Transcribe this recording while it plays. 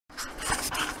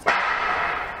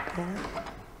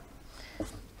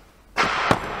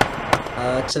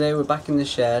Today we're back in the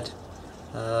shed.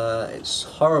 It's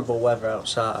horrible weather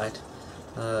outside,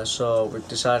 so we've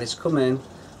decided to come in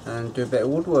and do a bit of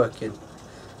woodworking.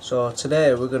 So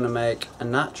today we're going to make a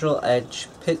natural edge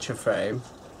picture frame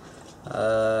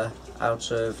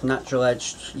out of natural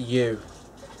edged yew.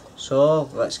 So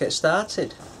let's get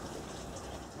started.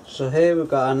 So here we've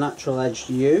got our natural edged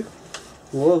yew,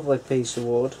 lovely piece of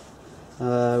wood,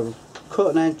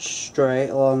 cut an edge straight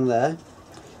along there,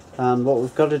 and what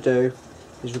we've got to do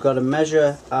is we've got to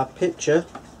measure our picture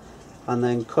and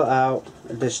then cut out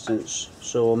a distance.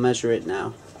 So we'll measure it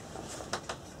now.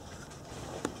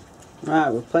 Right,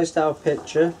 we've placed our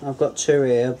picture. I've got two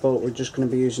here, but we're just going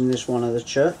to be using this one at the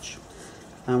church.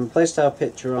 And we placed our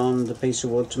picture on the piece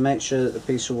of wood to make sure that the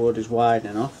piece of wood is wide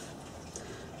enough.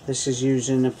 This is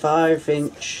using a 5"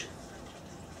 to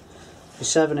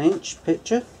 7"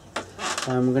 picture,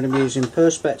 and we're going to be using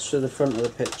perspex for the front of the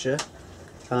picture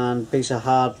and a piece of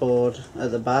hardboard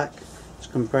at the back to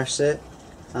compress it,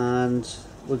 and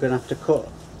we're going to have to cut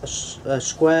a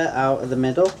square out of the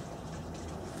middle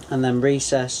and then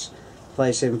recess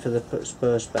place in for the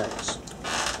perspex.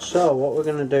 So what we're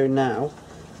going to do now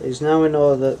is, now we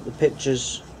know that the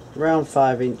picture's around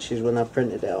 5" when I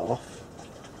printed it off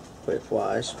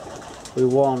width-wise, we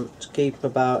want to keep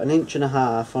about 1.5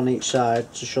 inches on each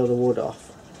side to show the wood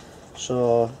off.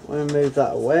 So when we move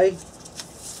that away,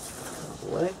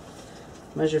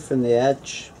 measure from the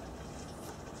edge.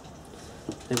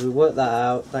 If we work that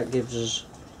out, that gives us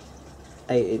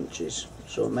 8 inches.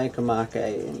 So make a mark at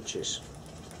 8 inches.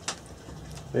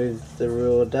 Move the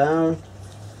ruler down,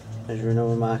 measure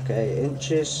another mark at 8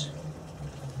 inches.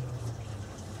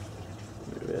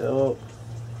 Move it up.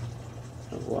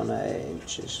 One at 8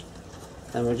 inches.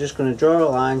 Then we're just going to draw a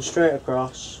line straight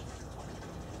across.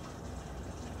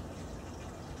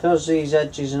 Because these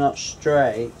edges are not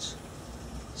straight,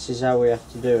 this is how we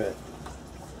have to do it.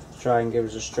 Try and give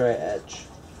us a straight edge.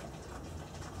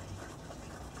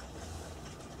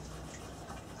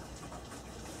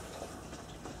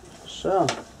 So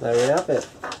there we have it.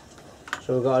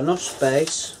 So we've got enough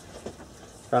space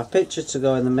for our picture to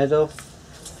go in the middle,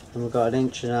 and we've got 1.5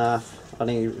 inches on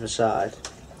either side.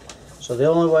 So the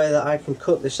only way that I can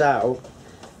cut this out,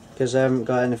 because I haven't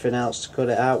got anything else to cut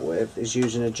it out with, is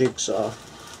using a jigsaw.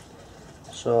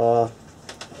 So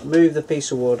move the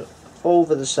piece of wood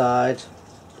over the side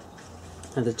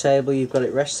of the table you've got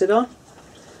it rested on,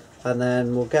 and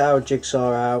then we'll get our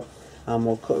jigsaw out and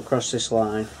we'll cut across this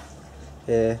line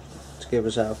here to give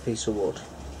us our piece of wood.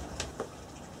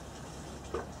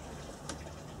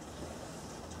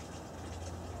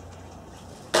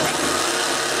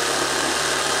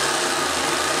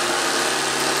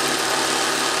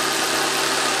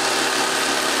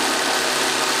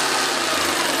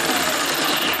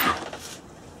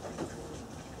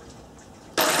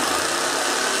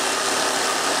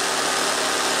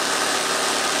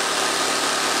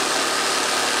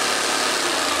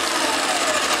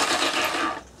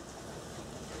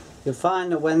 You'll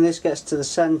find that when this gets to the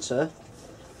centre,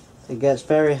 it gets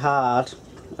very hard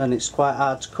and it's quite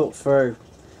hard to cut through.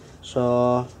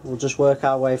 So we'll just work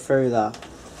our way through that.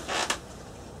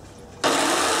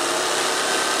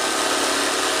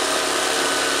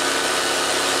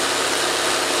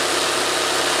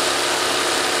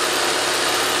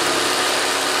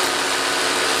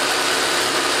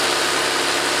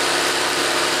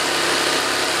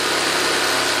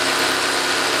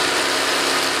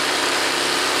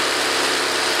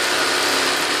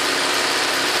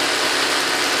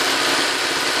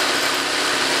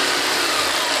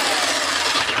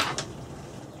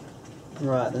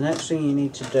 Right, the next thing you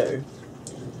need to do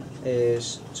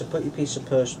is to put your piece of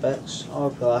perspex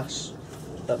or glass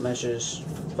that measures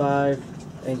 5"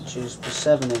 to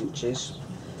 7 inches,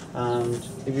 and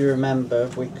if you remember,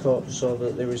 we cut so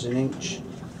that there was 1.5 inches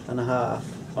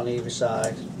on either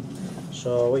side.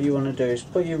 So what you want to do is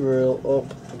put your rule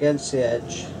up against the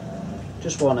edge,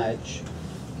 just one edge,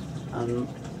 and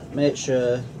make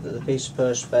sure that the piece of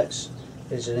perspex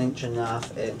is 1.5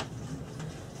 inches in.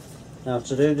 Now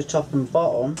to do the top and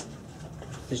bottom,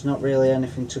 there's not really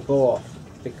anything to go off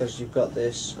because you've got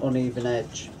this uneven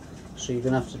edge, so you're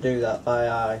going to have to do that by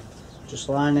eye. Just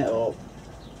line it up,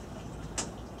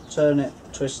 turn it,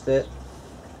 twist it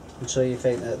until you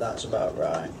think that that's about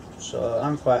right. So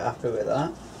I'm quite happy with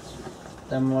that.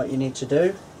 Then what you need to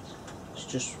do is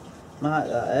just mark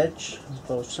that edge on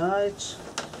both sides,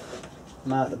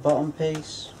 mark the bottom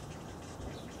piece,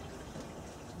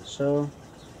 so,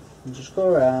 and just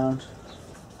go around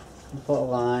and put a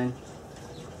line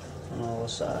on all the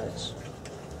sides.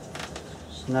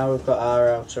 It's Now we've got our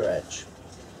outer edge.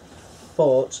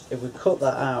 But if we cut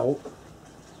that out,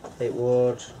 it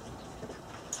would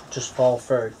just fall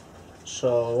through.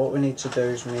 So what we need to do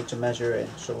is we need to measure in.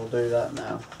 So we'll do that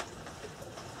now.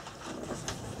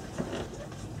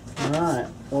 Alright,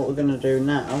 what we're going to do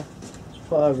now is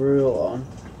put our rule on.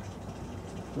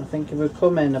 I think if we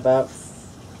come in about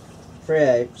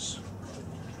 3/8,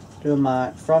 do a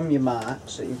mark from your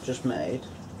marks that you've just made.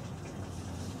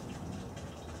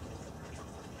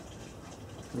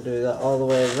 And do that all the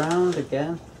way around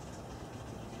again.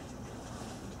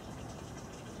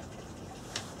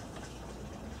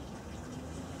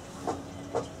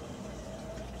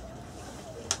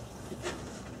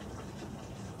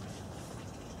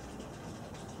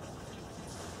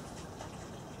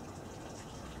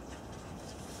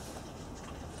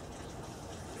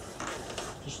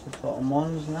 Just the bottom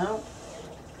ones now.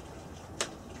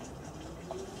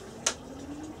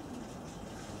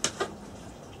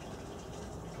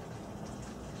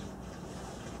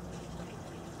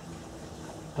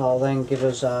 That'll then give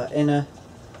us our inner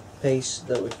piece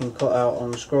that we can cut out on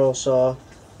the scroll saw,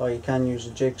 or you can use a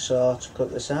jigsaw to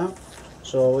cut this out.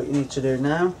 So what you need to do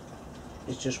now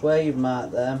is just where you've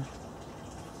marked them,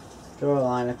 draw a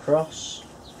line across,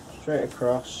 straight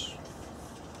across,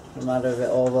 no matter if it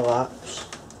overlaps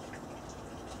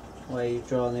where you've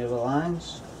drawn the other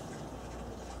lines.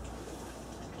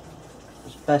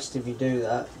 It's best if you do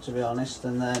that, to be honest,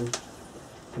 and then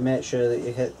you make sure that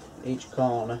you hit each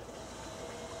corner.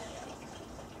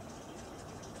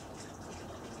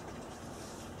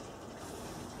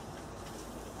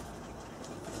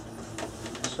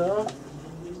 So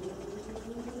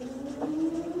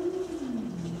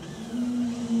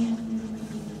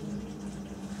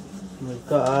we've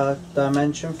got our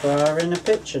dimension for our inner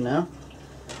picture now.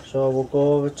 So we'll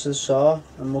go over to the saw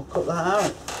and we'll cut that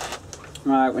out.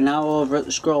 Right, we're now over at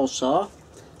the scroll saw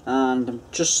and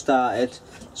I've just started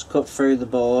to cut through the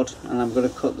board, and I'm going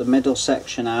to cut the middle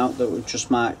section out that we've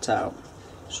just marked out.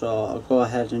 So I'll go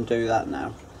ahead and do that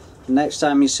now. The next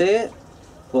time you see it,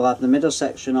 we'll have the middle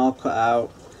section all cut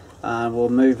out, and we'll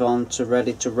move on to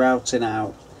ready to routing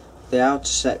out the outer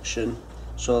section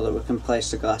so that we can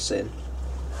place the glass in.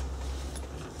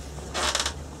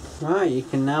 Right, you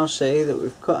can now see that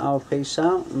we've cut our piece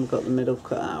out and we've got the middle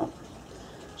cut out.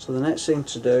 So the next thing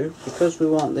to do, because we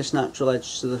want this natural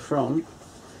edge to the front,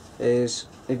 is,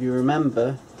 if you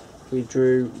remember, we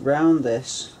drew round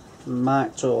this and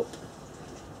marked up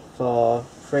for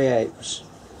 3/8.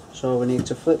 So we need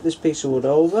to flip this piece of wood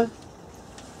over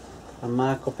and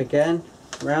mark up again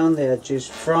round the edges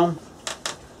from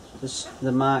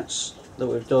the marks that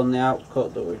we've done, the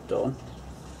outcut that we've done,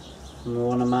 and we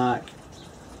want to mark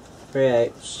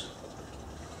 3/8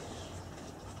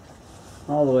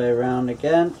 all the way around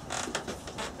again.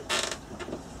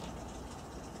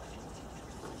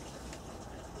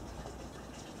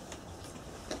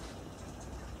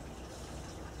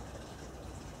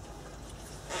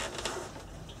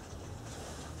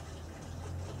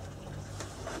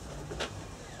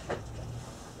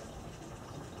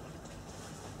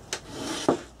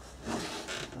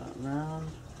 Round.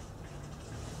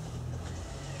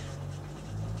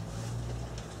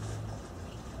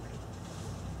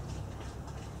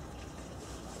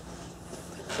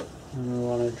 And we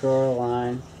want to draw a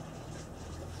line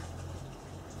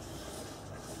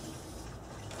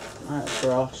right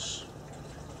across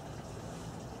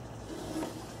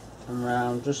and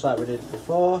round, just like we did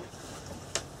before.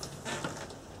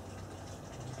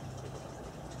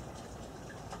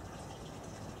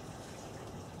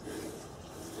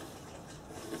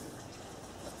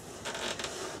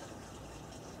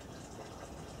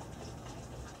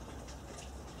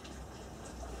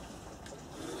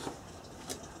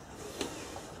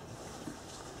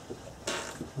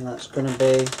 And that's going to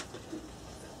be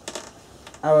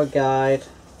our guide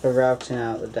for routing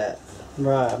out the depth.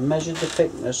 Right, I've measured the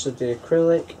thickness of the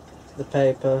acrylic, the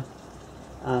paper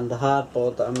and the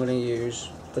hardboard that I'm going to use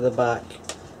for the back,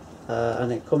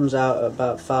 and it comes out at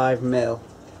about 5mm.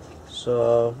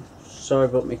 So sorry,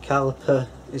 but my caliper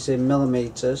is in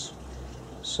millimeters,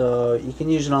 so you can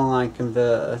use an online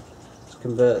converter to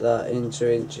convert that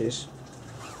into inches,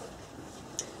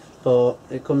 but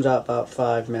it comes out about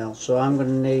 5mm. So I'm going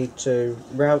to need to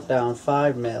route down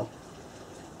 5mm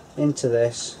into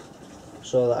this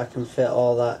so that I can fit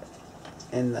all that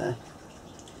in there.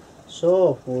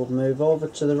 So we'll move over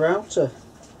to the router.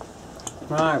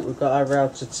 Right, we've got our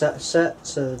router set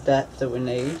to the depth that we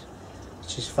need,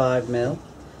 which is 5mm.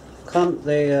 Clamp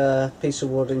the piece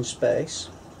of wood in space,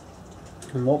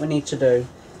 and what we need to do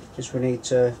is we need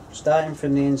to, starting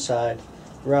from the inside,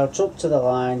 route up to the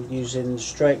line using the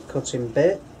straight cutting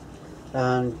bit,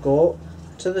 and go up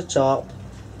to the top,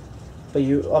 but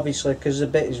you obviously, because the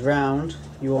bit is round,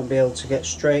 you won't be able to get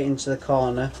straight into the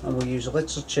corner, and we'll use a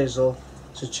little chisel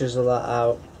to chisel that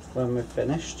out when we're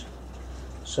finished.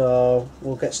 So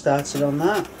we'll get started on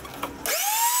that.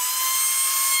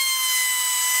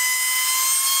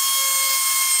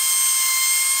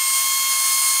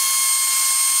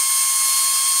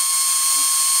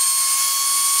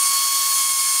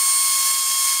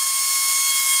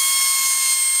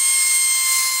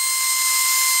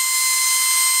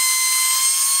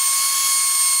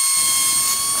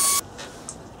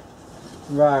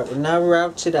 Right, we're now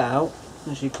routed out,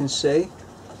 as you can see,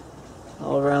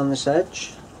 all around this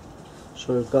edge.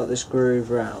 So we've got this groove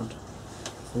round,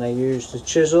 and I used the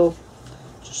chisel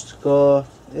just to go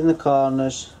in the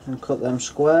corners and cut them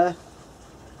square.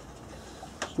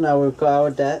 So now we've got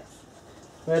our depth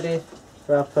ready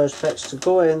for our perspex to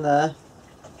go in there,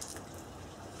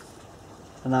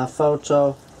 and our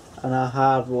photo and our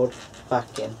hardwood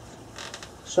back in.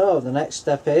 So the next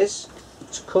step is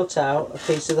to cut out a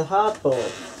piece of the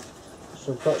hardboard.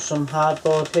 So I've got some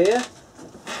hardboard here.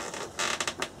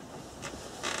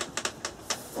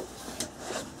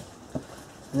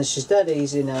 And this is dead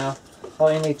easy now.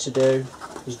 All you need to do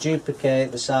is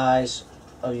duplicate the size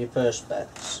of your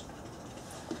perspex.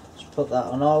 Just put that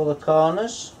on all the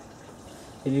corners.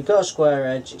 If you've got a square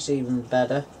edge, it's even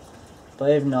better.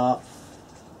 But if not,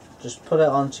 just put it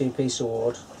onto your piece of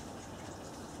wood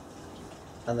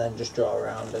and then just draw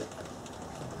around it.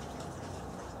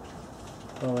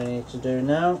 All we need to do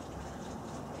now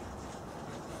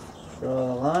is draw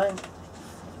the line.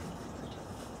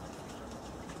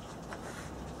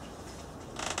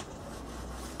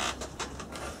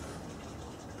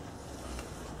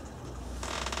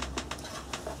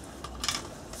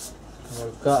 And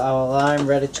we've got our line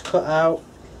ready to cut out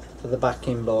for the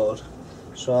backing board.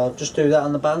 So I'll just do that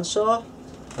on the bandsaw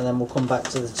and then we'll come back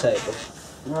to the table.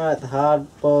 Right, the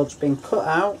hardboard's been cut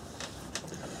out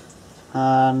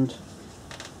and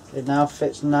it now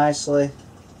fits nicely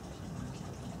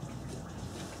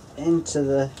into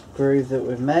the groove that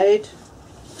we've made.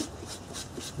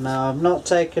 Now I've not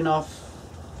taken off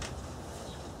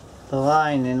the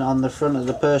lining on the front of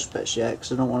the perspex yet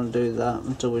because I don't want to do that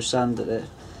until we've sanded it.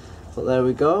 But there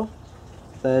we go.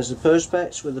 There's the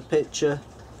perspex with the picture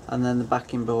and then the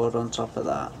backing board on top of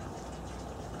that.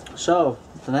 So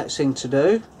the next thing to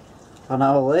do on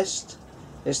our list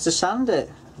is to sand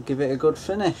it and give it a good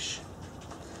finish.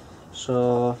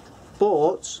 So,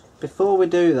 but before we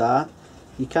do that,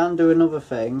 you can do another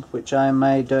thing, which I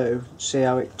may do, see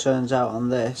how it turns out on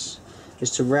this,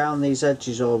 is to round these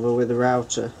edges over with a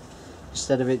router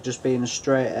instead of it just being a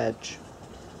straight edge.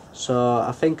 So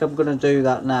I think I'm going to do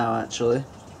that now actually,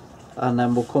 and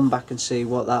then we'll come back and see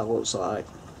what that looks like.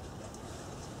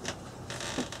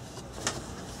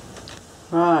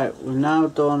 Right, we've now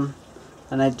done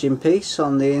an edging piece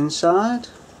on the inside,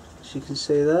 as you can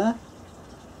see there.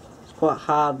 Quite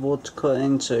hard wood to cut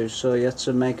into, so you have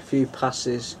to make a few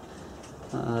passes,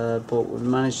 but we've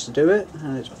managed to do it,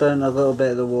 and it's burnt a little bit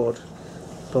of the wood,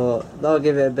 but that'll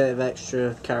give it a bit of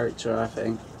extra character, I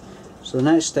think. So the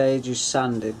next stage is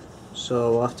sanding,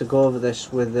 so we'll have to go over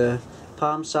this with the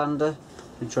palm sander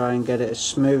and try and get it as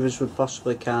smooth as we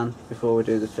possibly can before we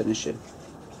do the finishing.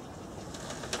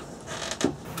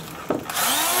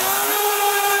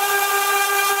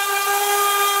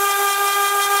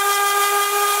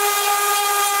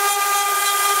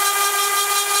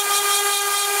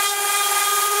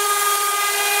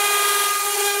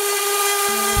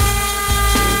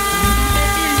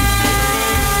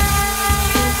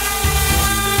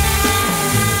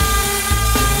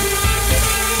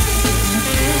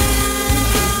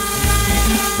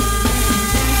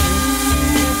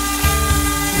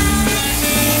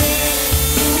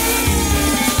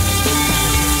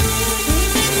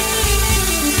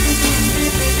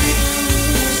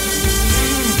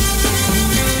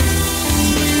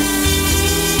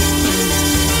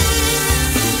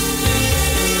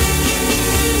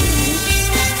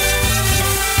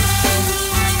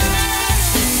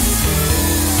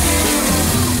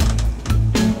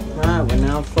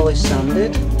 Fully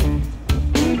sanded. The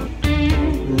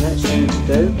next thing to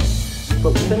do is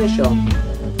put the finish on.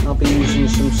 I'll be using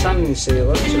some sanding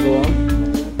sealer to go on,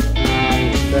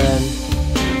 and then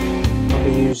I'll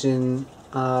be using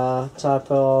a type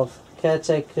of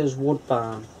Caretaker's wood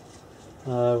balm,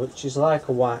 which is like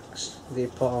a wax that you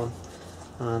put on,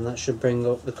 and that should bring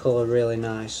up the colour really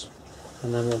nice.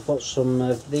 And then we'll put some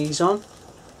of these on,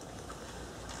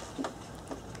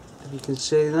 if you can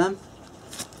see them.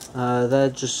 They're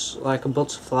just like a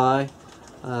butterfly,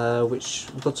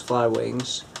 butterfly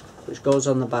wings, which goes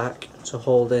on the back to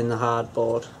hold in the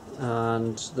hardboard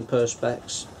and the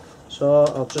perspex. So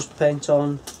I'll just paint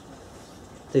on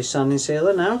the sanding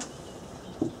sealer now.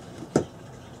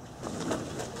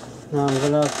 Now I'm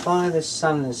going to apply this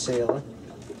sanding sealer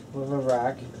with a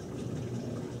rag.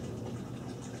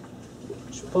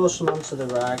 Just pour some onto the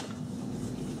rag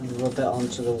and rub it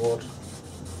onto the wood.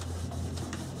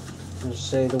 You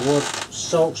see the wood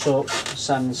soaks up the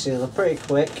sanding sealer pretty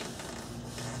quick.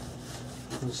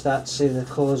 You start to see the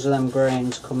colours of them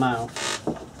grains come out.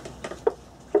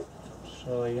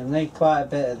 So you'll need quite a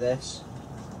bit of this.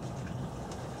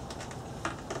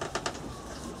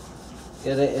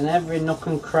 Get it in every nook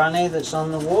and cranny that's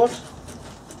on the wood.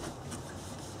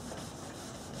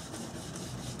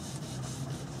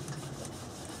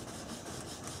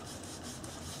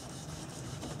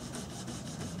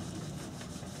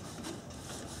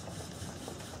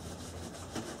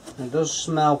 It does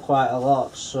smell quite a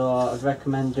lot, so I'd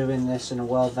recommend doing this in a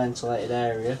well ventilated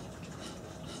area.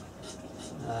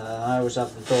 I always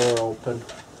have the door open.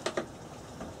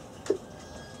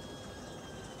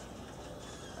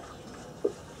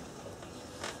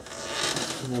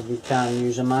 And if you can,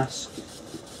 use a mask.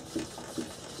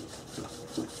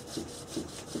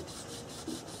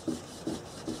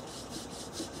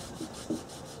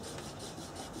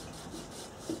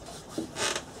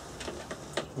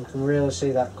 You can really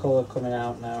see that colour coming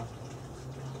out now.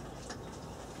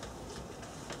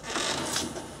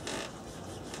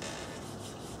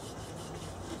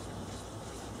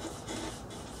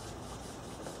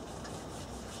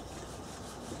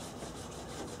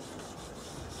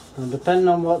 And depending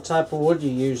on what type of wood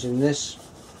you're using, this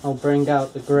will bring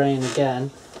out the grain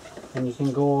again, and you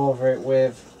can go over it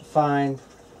with fine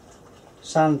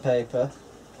sandpaper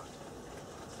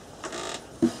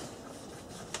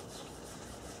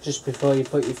just before you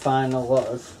put your final lot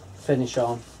of finish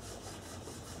on.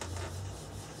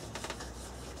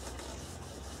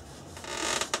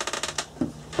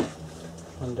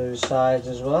 And do the sides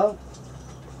as well.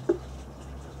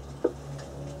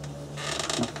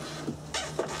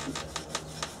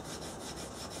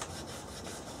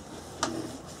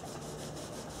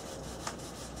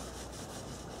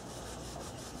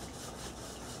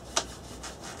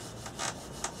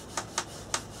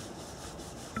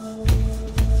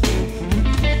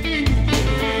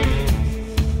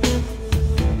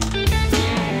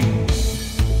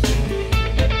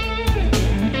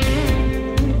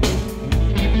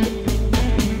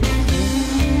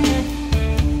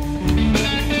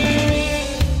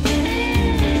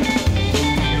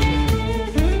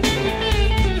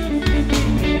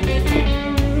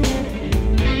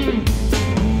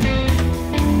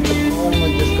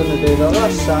 Do the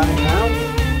last side now.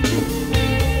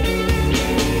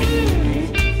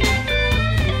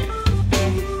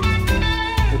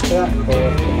 Look at that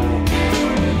colour come out.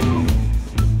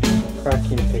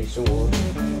 Cracking piece of wood.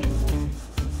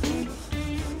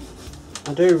 I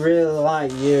do really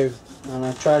like yew, and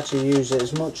I try to use it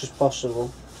as much as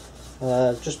possible.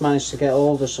 I've just managed to get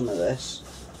hold of some of this,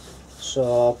 so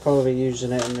I'll probably be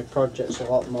using it in my projects a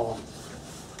lot more.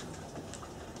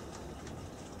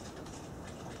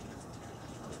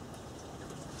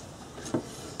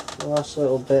 Last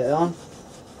little bit on.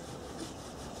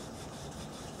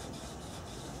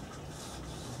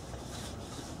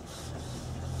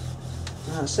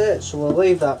 That's it, so we'll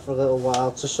leave that for a little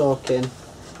while to soak in,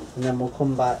 and then we'll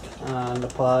come back and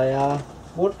apply our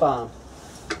wood barn.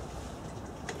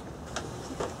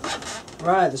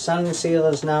 Right, the sanding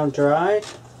sealer is now dried,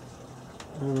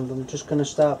 and I'm just going to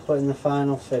start putting the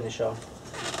final finish on.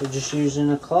 We're just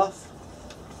using a cloth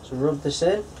to rub this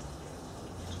in.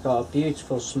 Got a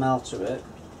beautiful smell to it.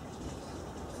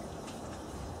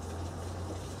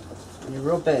 You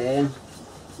rub it in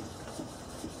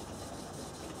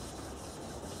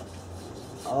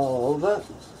all over.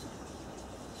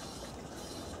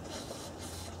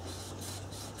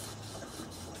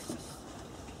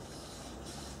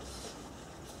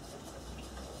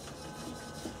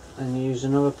 And you use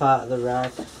another part of the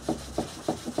rag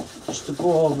just to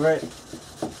go over it,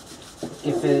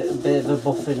 give it a bit of a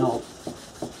buffing up.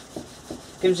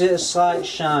 Gives it a slight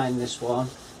shine, this one,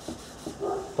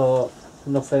 but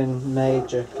nothing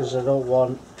major, because I don't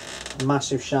want a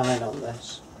massive shine on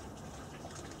this.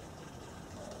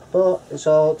 But it's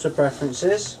all up to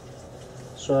preferences,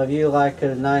 so if you like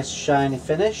a nice shiny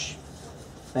finish,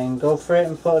 then go for it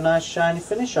and put a nice shiny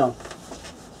finish on.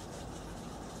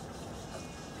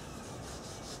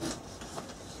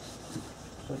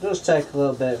 So it does take a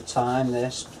little bit of time,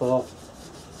 this, but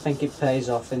I think it pays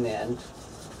off in the end.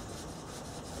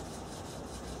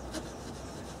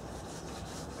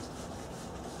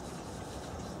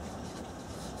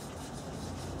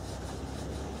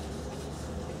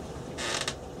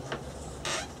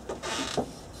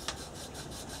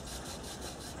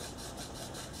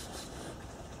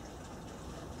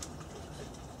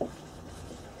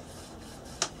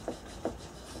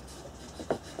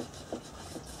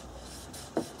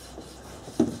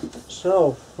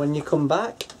 So when you come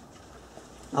back,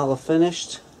 I'll have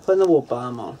finished putting the wood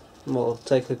barm on and we'll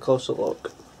take a closer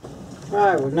look.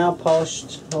 Right, we've now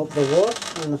polished up the wood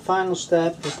and the final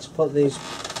step is to put these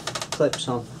clips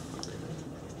on.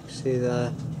 See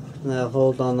there, they'll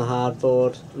hold on the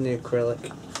hardboard and the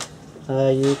acrylic.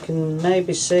 You can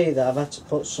maybe see that I've had to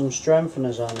put some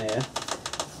strengtheners on here,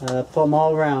 put them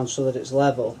all around so that it's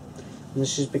level, and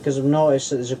this is because I've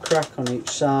noticed that there's a crack on each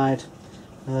side.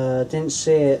 Didn't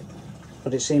see it,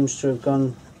 but it seems to have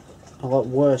gone a lot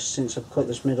worse since I've cut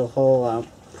this middle hole out.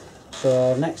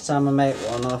 So next time I make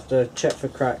one I'll have to check for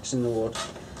cracks in the wood.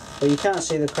 But you can't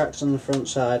see the cracks on the front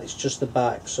side, it's just the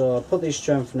back. So I put these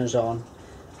strengtheners on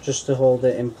just to hold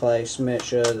it in place, make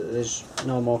sure that there's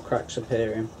no more cracks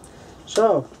appearing.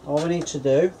 So all we need to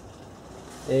do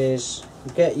is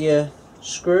get your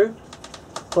screw,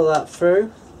 put that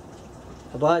through.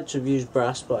 I'd like to have used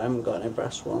brass but I haven't got any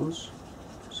brass ones.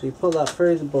 So you put that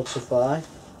through the butterfly,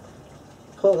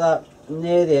 put that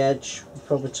near the edge, we're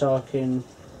probably talking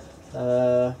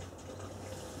 1/8,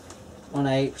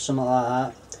 something like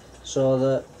that, so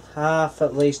that half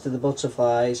at least of the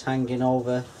butterfly is hanging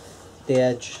over the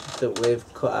edge that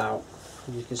we've cut out.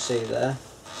 You can see there,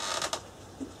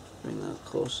 bring that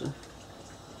closer,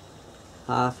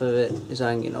 half of it is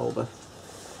hanging over,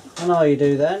 and all you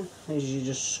do then is you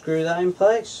just screw that in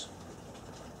place.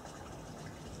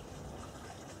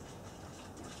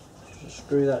 Just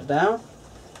screw that down.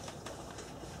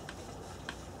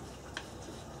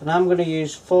 And I'm going to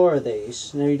use 4 of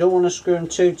these. Now you don't want to screw them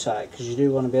too tight because you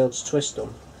do want to be able to twist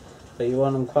them, but you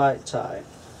want them quite tight.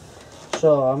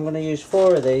 So I'm going to use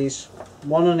 4 of these,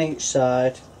 1 on each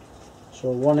side, so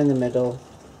 1 in the middle,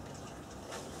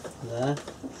 there.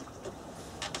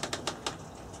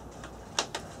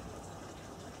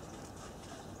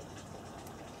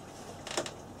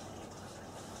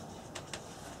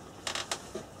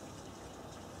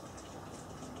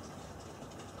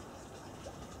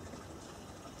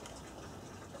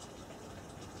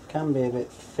 Can be a bit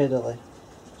fiddly,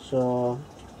 so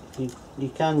you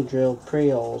can drill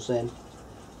pre-holes in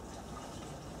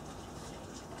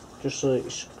just so that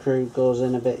your screw goes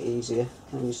in a bit easier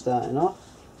when you're starting off.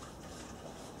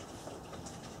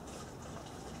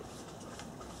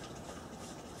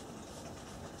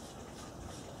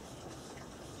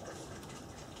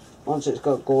 Once it's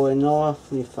got going though,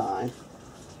 you're fine.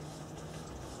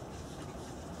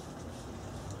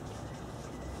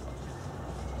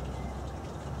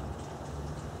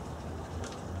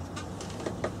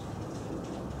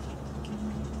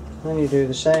 Then you do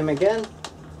the same again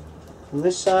on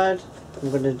this side.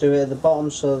 I'm going to do it at the bottom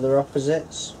so they're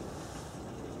opposites.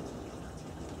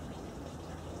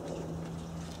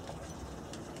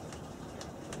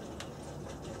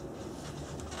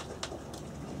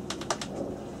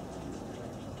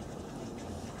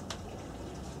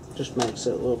 Just makes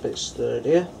it a little bit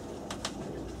sturdier.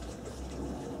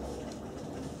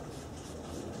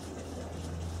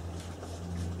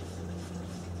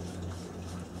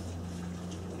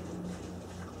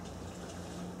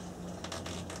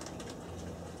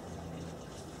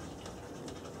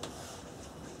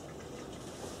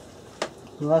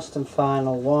 Last and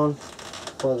final one,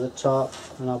 put at the top,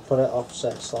 and I'll put it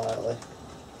offset slightly.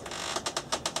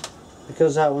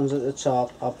 Because that one's at the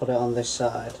top, I'll put it on this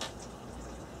side.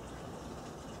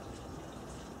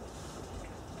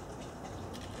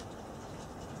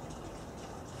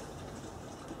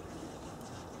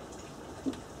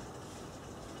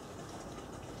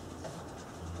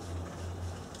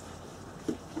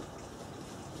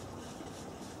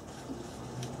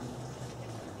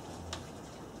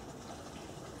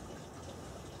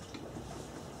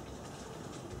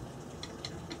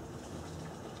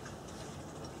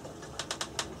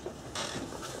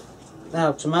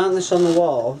 Now to mount this on the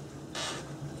wall,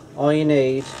 all you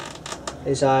need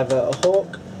is either a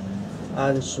hook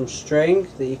and some string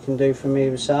that you can do from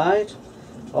either side,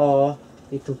 or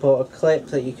you can put a clip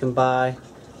that you can buy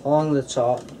along the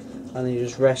top and then you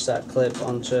just rest that clip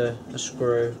onto a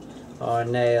screw or a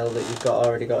nail that you've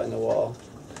already got in the wall.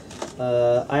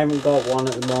 I haven't got one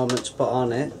at the moment to put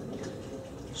on it,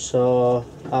 so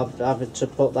I'll have to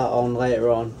put that on later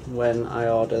on when I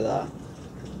order that.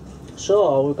 So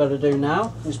all we've got to do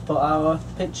now is put our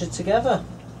picture together.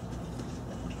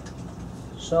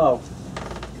 So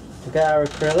we get our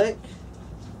acrylic,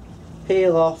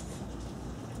 peel off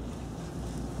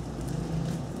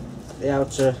the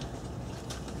outer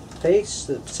piece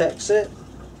that protects it,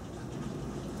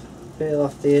 peel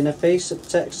off the inner piece that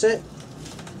protects it,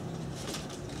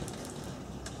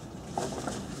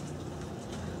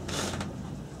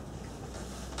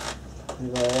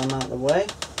 move all them out of the way.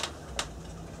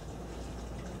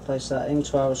 Place that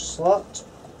into our slot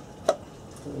that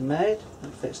we made.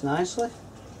 It fits nicely.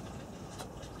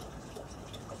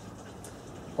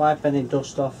 Wipe any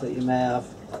dust off that you may have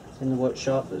in the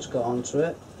workshop that's got onto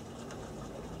it.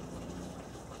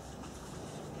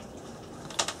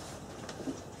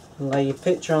 And lay your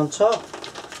picture on top.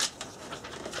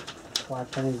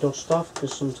 Wipe any dust off,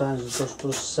 because sometimes the dust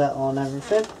does settle on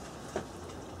everything.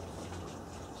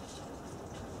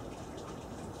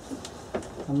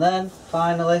 And then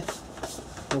finally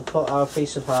we'll put our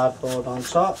piece of hardboard on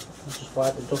top. I'll just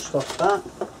wipe the dust off that.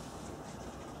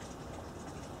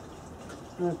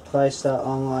 And place that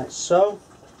on like so.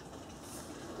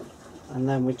 And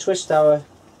then we twist our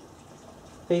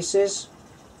pieces.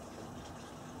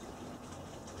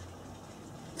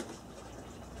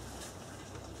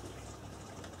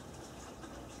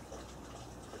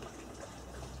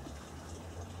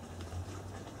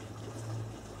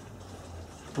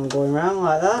 And going around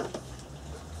like that,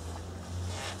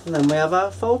 and then we have our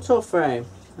photo frame,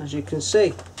 as you can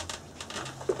see.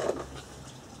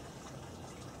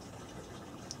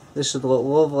 This would look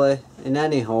lovely in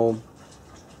any home.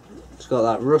 It's got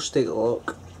that rustic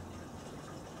look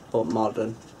but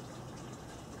modern.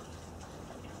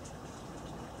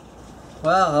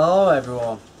 Well, hello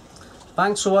everyone,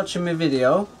 thanks for watching my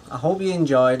video. I hope you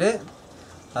enjoyed it.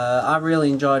 I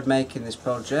really enjoyed making this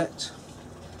project,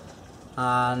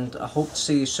 and I hope to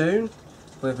see you soon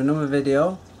with another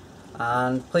video,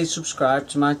 and please subscribe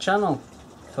to my channel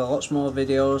for lots more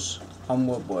videos on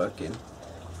woodworking.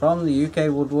 From the UK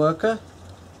Woodworker,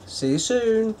 see you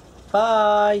soon,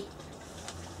 bye!